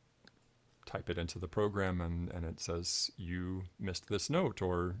type it into the program, and it says, you missed this note,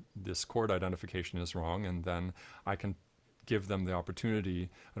 or this chord identification is wrong. And then I can give them the opportunity.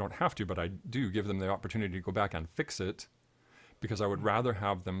 I don't have to, but I do give them the opportunity to go back and fix it, because I would rather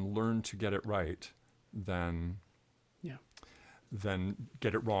have them learn to get it right than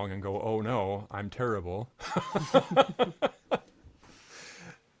get it wrong and go, oh no, I'm terrible.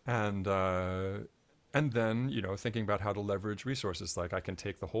 And then, thinking about how to leverage resources. Like, I can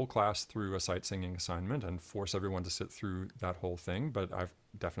take the whole class through a sight singing assignment and force everyone to sit through that whole thing. But I've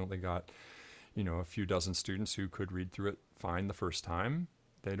definitely got, a few dozen students who could read through it fine the first time.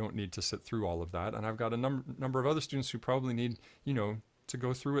 They don't need to sit through all of that. And I've got a number of other students who probably need, to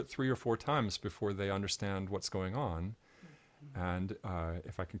go through it 3 or 4 times before they understand what's going on. And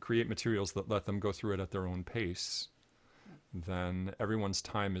if I can create materials that let them go through it at their own pace, then everyone's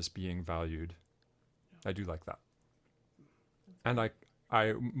time is being valued. I do like that. And I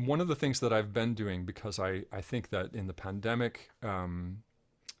one of the things that I've been doing, because I think that in the pandemic,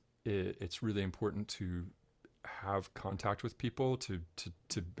 it's really important to have contact with people, to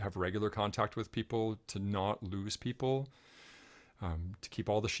have regular contact with people, to not lose people, to keep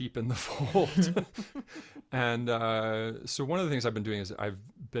all the sheep in the fold. And so one of the things I've been doing is I've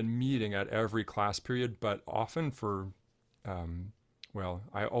been meeting at every class period, but often for,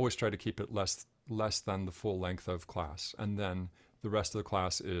 I always try to keep it less than the full length of class. And then the rest of the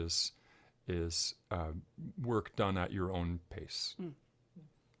class is work done at your own pace.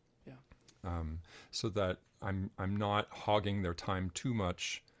 Yeah. So that I'm not hogging their time too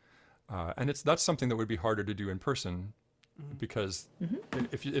much, and that's something that would be harder to do in person, because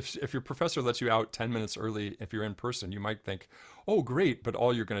if your professor lets you out 10 minutes early, if you're in person, you might think, oh great, but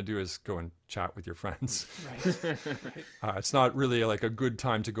all you're going to do is go and chat with your friends. Right. It's not really like a good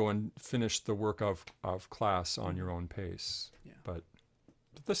time to go and finish the work of class on your own pace. Yeah. But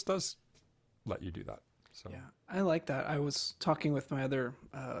this does let you do that. So. Yeah, I like that. I was talking with my other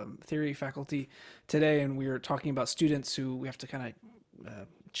theory faculty today, and we were talking about students who we have to kind of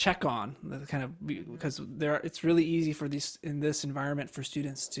check on, because it's really easy for these in this environment for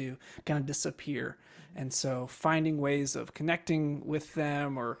students to kind of disappear. And so finding ways of connecting with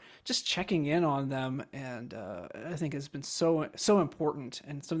them or just checking in on them, and I think has been so important,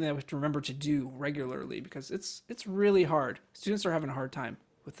 and something that we have to remember to do regularly, because it's really hard. Students are having a hard time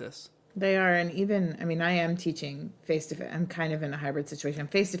with this. They are, and even, I am teaching face-to-face. I'm kind of in a hybrid situation. I'm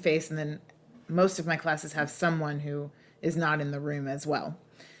face-to-face, and then most of my classes have someone who is not in the room as well,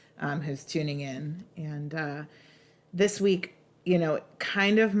 who's tuning in. And this week,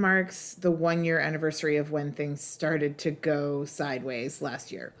 kind of marks the 1-year anniversary of when things started to go sideways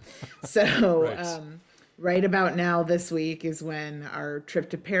last year. So right. Right about now, this week is when our trip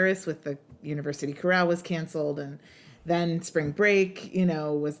to Paris with the University Chorale was canceled, and then spring break,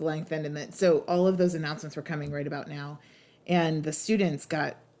 was lengthened. And so all of those announcements were coming right about now. And the students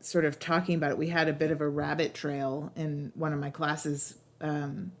got sort of talking about it. We had a bit of a rabbit trail in one of my classes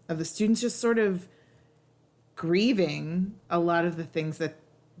of the students just sort of grieving a lot of the things that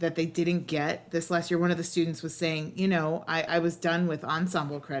they didn't get this last year. One of the students was saying, I was done with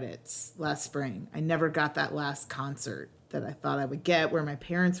ensemble credits last spring. I never got that last concert that I thought I would get, where my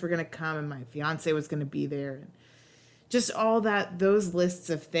parents were going to come and my fiance was going to be there. And just all those lists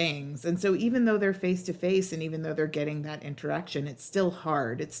of things. And so even though they're face-to-face and even though they're getting that interaction, it's still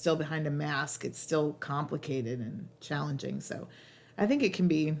hard. It's still behind a mask. It's still complicated and challenging. So I think it can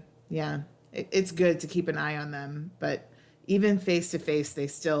be, it's good to keep an eye on them. But even face-to-face, they're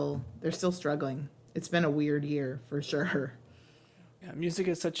still struggling. It's been a weird year for sure. Yeah, music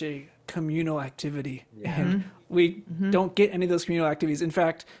is such a communal activity, and we don't get any of those communal activities. In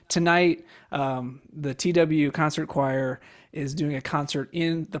fact, tonight, the TW concert choir is doing a concert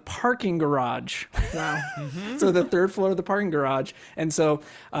in the parking garage. Wow. So the third floor of the parking garage. And so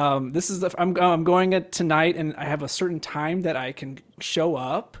this is I'm going at tonight, and I have a certain time that I can show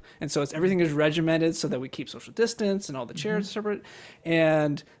up. And so everything is regimented so that we keep social distance and all the chairs are separate.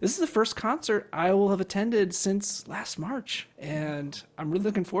 And this is the first concert I will have attended since last March. And I'm really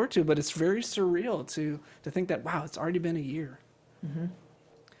looking forward to it, but it's very surreal to think that, wow, it's already been a year. Mm-hmm.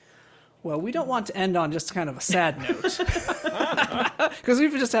 Well, we don't want to end on just kind of a sad note, because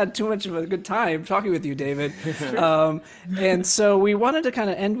we've just had too much of a good time talking with you, David. And so we wanted to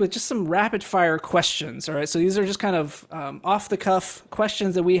kind of end with just some rapid fire questions. All right. So these are just kind of off the cuff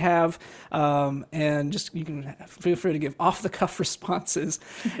questions that we have. And just, you can feel free to give off the cuff responses.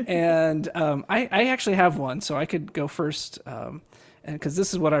 And I actually have one, so I could go first. And because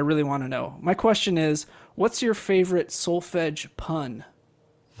this is what I really want to know. My question is, what's your favorite solfege pun?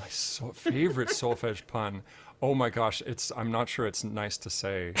 My favorite solfege pun. Oh my gosh, I'm not sure it's nice to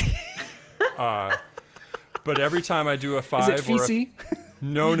say. But every time I do a 5 is it feces?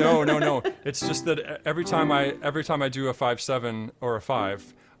 No. It's just that every time I do a 5-7 or a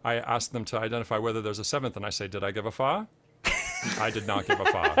 5, I ask them to identify whether there's a 7th, and I say, did I give a fa? I did not give a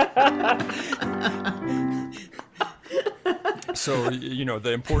fa. So,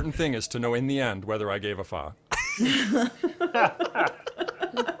 the important thing is to know in the end whether I gave a fa.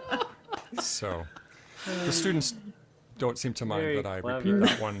 So, the students don't seem to mind that I repeat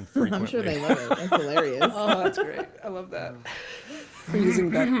that one frequently. I'm sure they love it. That's hilarious. Oh, that's great. I love that. We're using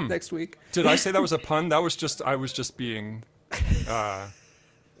that next week. Did I say that was a pun? I was just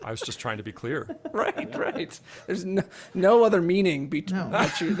trying to be clear. Right. There's no other meaning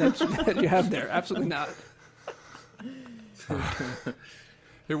that you have there. Absolutely not.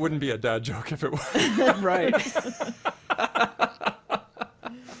 It wouldn't be a dad joke if it was. Right.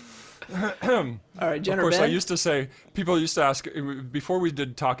 right, Jenner Of course, I Ben. used to say, people used to ask, before we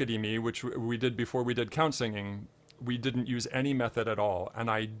did Takadimi, which we did before we did count singing, we didn't use any method at all. And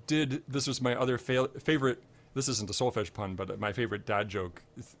I did, this was my other favorite, this isn't a solfege pun, but my favorite dad joke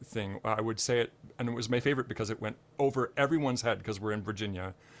thing. I would say it, and it was my favorite because it went over everyone's head because we're in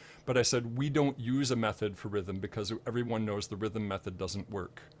Virginia. But I said, we don't use a method for rhythm because everyone knows the rhythm method doesn't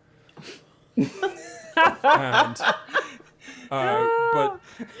work. And... but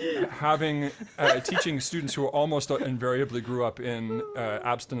having teaching students who almost invariably grew up in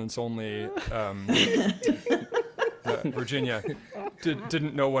abstinence-only Virginia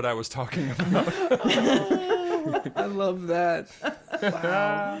didn't know what I was talking about. I love that.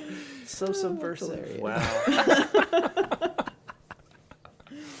 Wow. So subversive. Wow.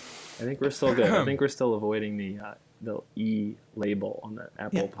 I think we're still good. I think we're still avoiding the E label on the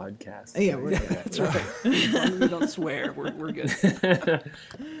Apple podcast. Yeah, we're good. That's right. As long as we don't swear, we're good.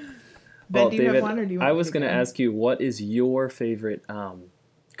 Ben, do you David, have one, or do you want I was going to ask you, what is your favorite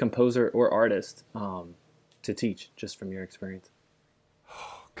composer or artist to teach, just from your experience?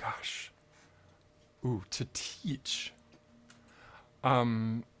 Oh, gosh. Ooh, to teach.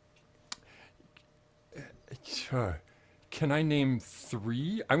 Sure. Can I name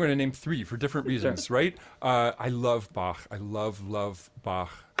three? I'm going to name three for different reasons, right? I love Bach. I love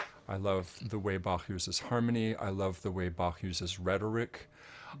Bach. I love the way Bach uses harmony. I love the way Bach uses rhetoric.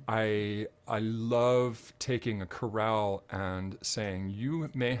 I love taking a chorale and saying, you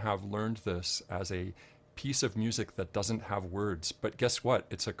may have learned this as a piece of music that doesn't have words, but guess what?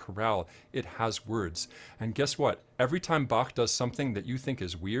 It's a chorale. It has words. And guess what? Every time Bach does something that you think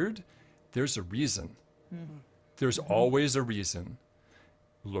is weird, there's a reason. Mm-hmm. There's always a reason.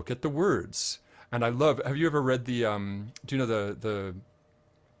 Look at the words. And I love, have you ever read the, do you know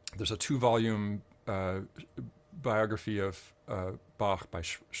there's a 2-volume biography of Bach by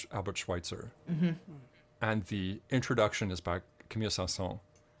Albert Schweitzer. Mm-hmm. And the introduction is by Camille Saint-Saëns.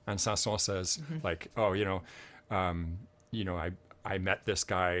 And Saint-Saëns says, like, oh, I met this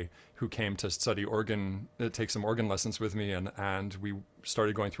guy who came to study organ, take some organ lessons with me, and we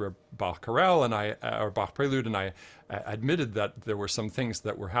started going through a Bach chorale or Bach prelude, and I admitted that there were some things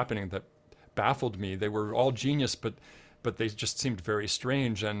that were happening that baffled me. They were all genius, but they just seemed very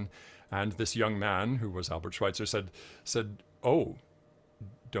strange. And this young man, who was Albert Schweitzer, said, "Oh,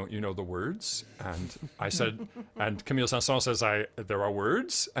 don't you know the words?" And I said, and Camille Saint-Saëns says, there are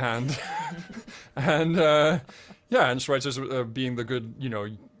words, and Schweitzer's being the good,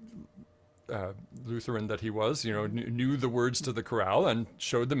 Lutheran that he was, knew the words to the chorale and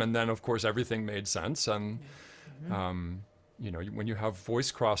showed them, and then of course everything made sense. And when you have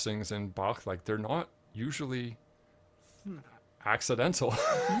voice crossings in Bach, like, they're not usually accidental.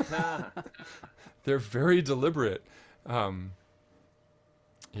 They're very deliberate.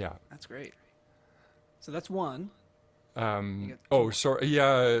 Yeah. That's great. So that's one. Two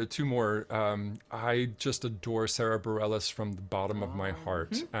more. I just adore Sarah Bareilles from the bottom of my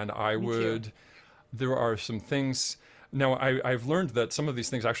heart. And there are some things, now I've learned that some of these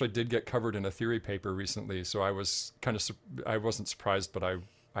things actually did get covered in a theory paper recently. So I was I wasn't surprised, but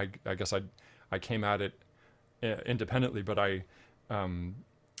I guess I came at it independently, but I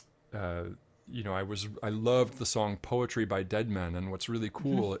loved the song Poetry by Dead Men, and what's really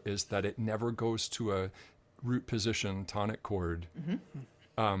cool is that it never goes to a root position tonic chord,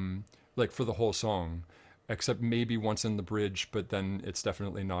 like for the whole song, except maybe once in the bridge, but then it's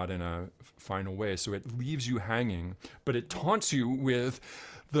definitely not in a final way. So it leaves you hanging, but it taunts you with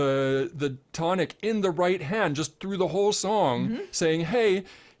the tonic in the right hand just through the whole song, saying, hey,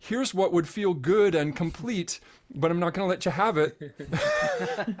 here's what would feel good and complete, but I'm not going to let you have it.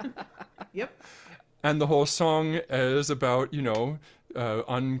 Yep. And the whole song is about,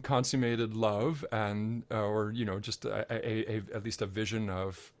 unconsummated love and, just at least a vision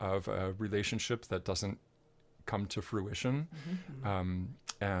of a relationship that doesn't come to fruition.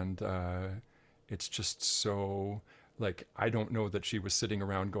 It's just so, like, I don't know that she was sitting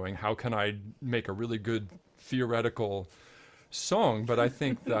around going, how can I make a really good theoretical song? But I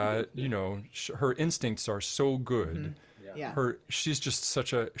think that, her instincts are so good. Yeah. She's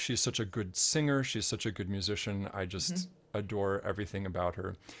such a good singer. She's such a good musician. I just adore everything about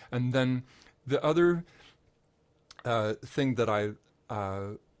her. And then the other thing that I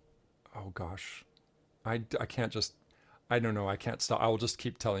can't stop. I'll just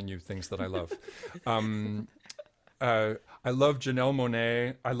keep telling you things that I love. I love Janelle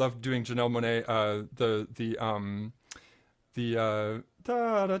Monáe. I love doing Janelle Monáe. The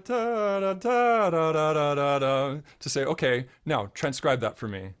da da da da da da da da da, to say, okay, now transcribe that for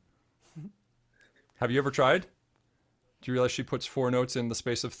me. Have you ever tried? Do you realize she puts 4 notes in the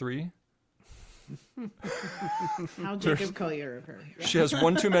space of 3? How Jacob Collier of her. Yeah. She has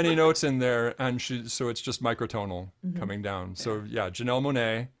one too many notes in there, and so it's just microtonal coming down. So yeah, Janelle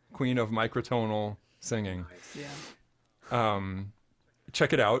Monáe, queen of microtonal singing. Yeah.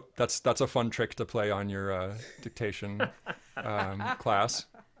 Check it out. That's a fun trick to play on your dictation class.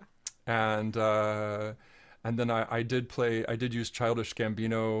 And then I did use Childish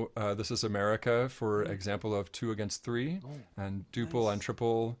Gambino, This Is America, for example of 2 against 3, and duple and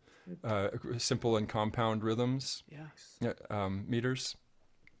triple, simple and compound rhythms, meters.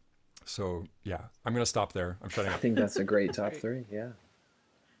 So yeah, I'm gonna stop there. I'm shutting I up. think that's a great top 3. Yeah.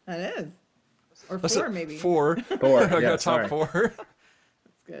 That is. Or That's 4 it. maybe. 4. 4. I got Yeah, a top sorry. 4.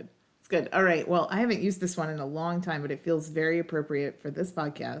 It's good. It's good. All right. Well, I haven't used this one in a long time, but it feels very appropriate for this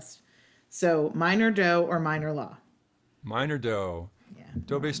podcast. So minor do or minor la? Minor do. Yeah.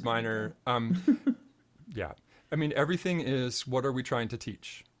 Do bass minor. Yeah. I mean, everything is, what are we trying to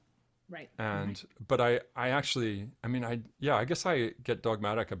teach? Right. And but I actually, I mean, I guess I get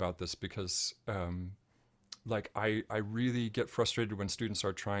dogmatic about this because like I really get frustrated when students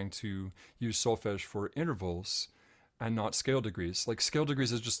are trying to use solfege for intervals and not scale degrees. Like, scale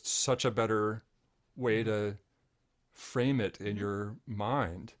degrees is just such a better way to frame it in your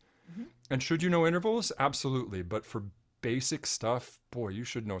mind. And should you know intervals? Absolutely. But for basic stuff, boy, you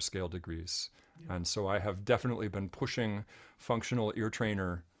should know scale degrees. And so I have definitely been pushing Functional Ear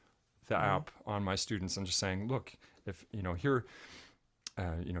Trainer, the app, on my students and just saying, look, if here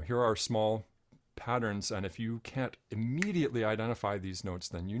are small patterns, and if you can't immediately identify these notes,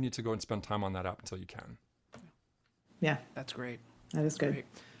 then you need to go and spend time on that app until you can. Yeah, That's great. that is good. Great.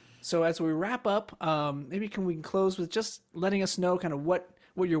 So as we wrap up, maybe we can close with just letting us know kind of what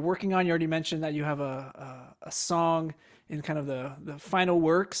you're working on. You already mentioned that you have a song in kind of the final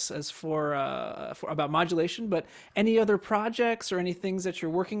works as for about modulation, but any other projects or any things that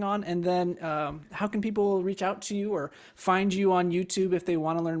you're working on? And then how can people reach out to you or find you on YouTube if they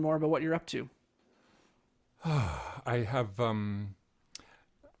want to learn more about what you're up to? I have, I'm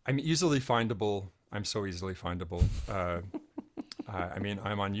easily findable. I'm so easily findable. I mean,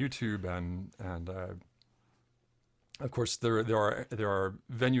 I'm on YouTube and of course there are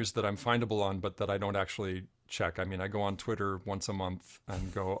venues that I'm findable on, but that I don't actually check. I mean, I go on Twitter once a month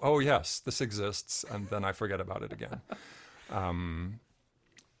and go, oh yes, this exists, and then I forget about it again.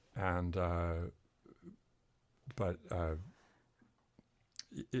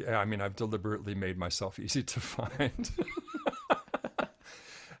 Yeah, I mean, I've deliberately made myself easy to find.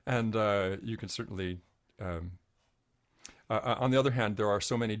 And you can certainly, on the other hand, there are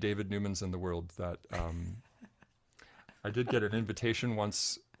so many David Newmans in the world that I did get an invitation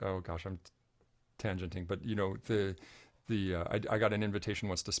once. Oh gosh, I'm tangenting, but I got an invitation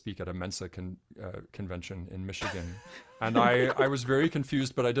once to speak at a Mensa convention in Michigan, and I was very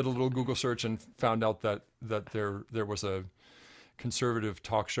confused. But I did a little Google search and found out that there was a conservative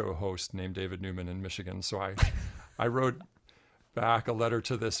talk show host named David Newman in Michigan. So I wrote back a letter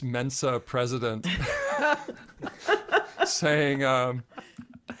to this Mensa president saying, there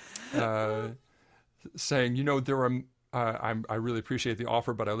are. I really appreciate the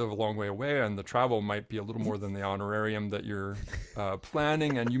offer, but I live a long way away, and the travel might be a little more than the honorarium that you're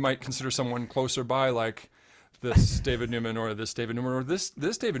planning, and you might consider someone closer by, like this David Newman or this David Newman or this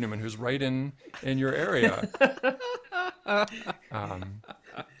David Newman who's right in your area.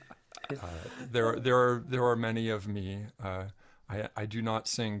 There are many of me. I do not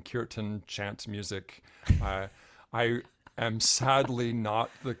sing kirtan chant music. I am sadly not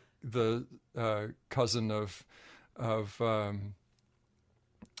the cousin of I'm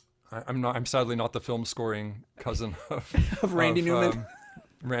sadly not the film scoring cousin of Randy Newman.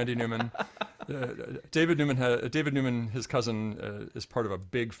 Randy Newman. David Newman, his cousin, is part of a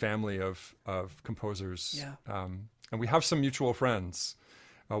big family of composers. Yeah. And we have some mutual friends,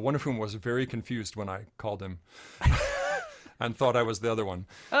 one of whom was very confused when I called him and thought I was the other one.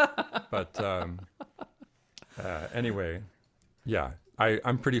 But anyway, yeah,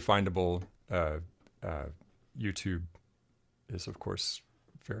 I'm pretty findable. YouTube is, of course,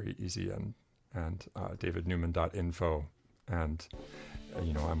 very easy, and davidnewman.info, and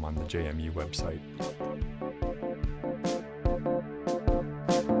I'm on the JMU website.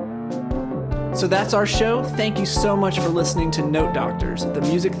 So that's our show. Thank you so much for listening to Note Doctors, the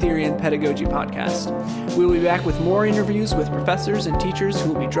music theory and pedagogy podcast. We will be back with more interviews with professors and teachers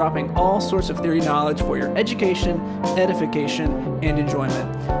who will be dropping all sorts of theory knowledge for your education, edification, and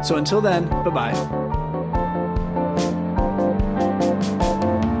enjoyment. So until then, bye-bye.